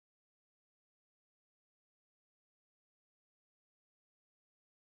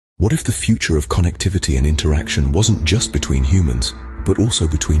What if the future of connectivity and interaction wasn't just between humans, but also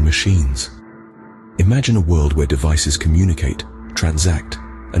between machines? Imagine a world where devices communicate, transact,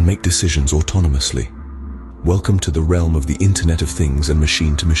 and make decisions autonomously. Welcome to the realm of the Internet of Things and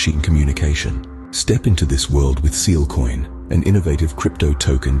machine-to-machine communication. Step into this world with Sealcoin, an innovative crypto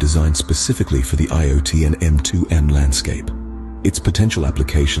token designed specifically for the IoT and M2M landscape. Its potential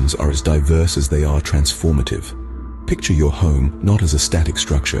applications are as diverse as they are transformative. Picture your home not as a static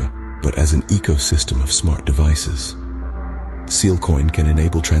structure, but as an ecosystem of smart devices. Sealcoin can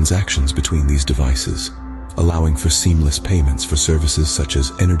enable transactions between these devices, allowing for seamless payments for services such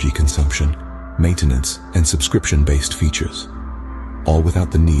as energy consumption, maintenance, and subscription-based features, all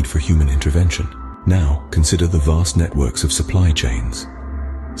without the need for human intervention. Now, consider the vast networks of supply chains.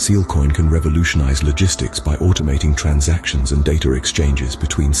 Sealcoin can revolutionize logistics by automating transactions and data exchanges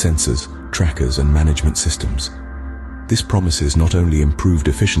between sensors, trackers, and management systems. This promises not only improved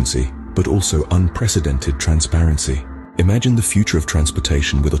efficiency, but also unprecedented transparency. Imagine the future of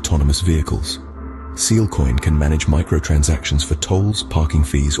transportation with autonomous vehicles. Sealcoin can manage microtransactions for tolls, parking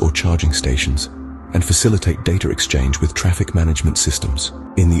fees, or charging stations, and facilitate data exchange with traffic management systems.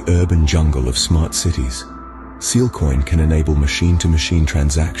 In the urban jungle of smart cities, Sealcoin can enable machine-to-machine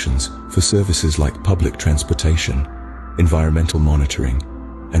transactions for services like public transportation, environmental monitoring,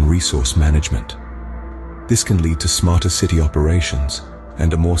 and resource management. This can lead to smarter city operations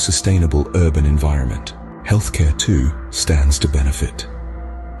and a more sustainable urban environment. Healthcare, too, stands to benefit.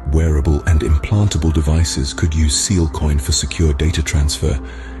 Wearable and implantable devices could use Sealcoin for secure data transfer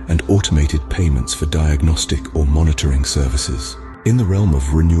and automated payments for diagnostic or monitoring services. In the realm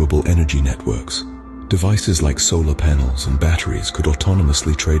of renewable energy networks, devices like solar panels and batteries could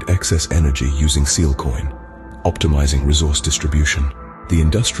autonomously trade excess energy using Sealcoin, optimizing resource distribution. The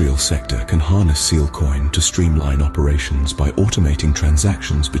industrial sector can harness Sealcoin to streamline operations by automating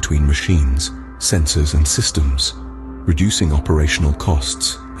transactions between machines, sensors, and systems, reducing operational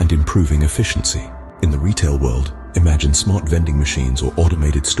costs and improving efficiency. In the retail world, imagine smart vending machines or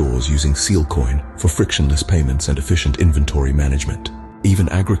automated stores using Sealcoin for frictionless payments and efficient inventory management. Even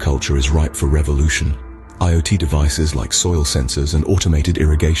agriculture is ripe for revolution. IoT devices like soil sensors and automated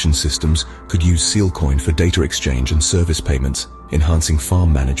irrigation systems could use Sealcoin for data exchange and service payments, enhancing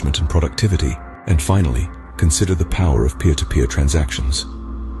farm management and productivity. And finally, consider the power of peer-to-peer transactions.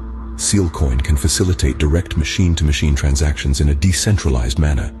 Sealcoin can facilitate direct machine-to-machine transactions in a decentralized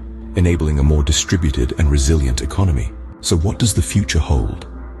manner, enabling a more distributed and resilient economy. So what does the future hold?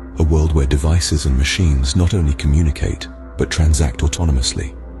 A world where devices and machines not only communicate, but transact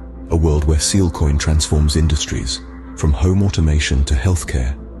autonomously. A world where Sealcoin transforms industries, from home automation to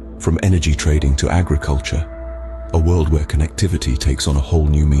healthcare, from energy trading to agriculture. A world where connectivity takes on a whole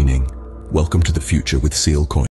new meaning. Welcome to the future with Sealcoin.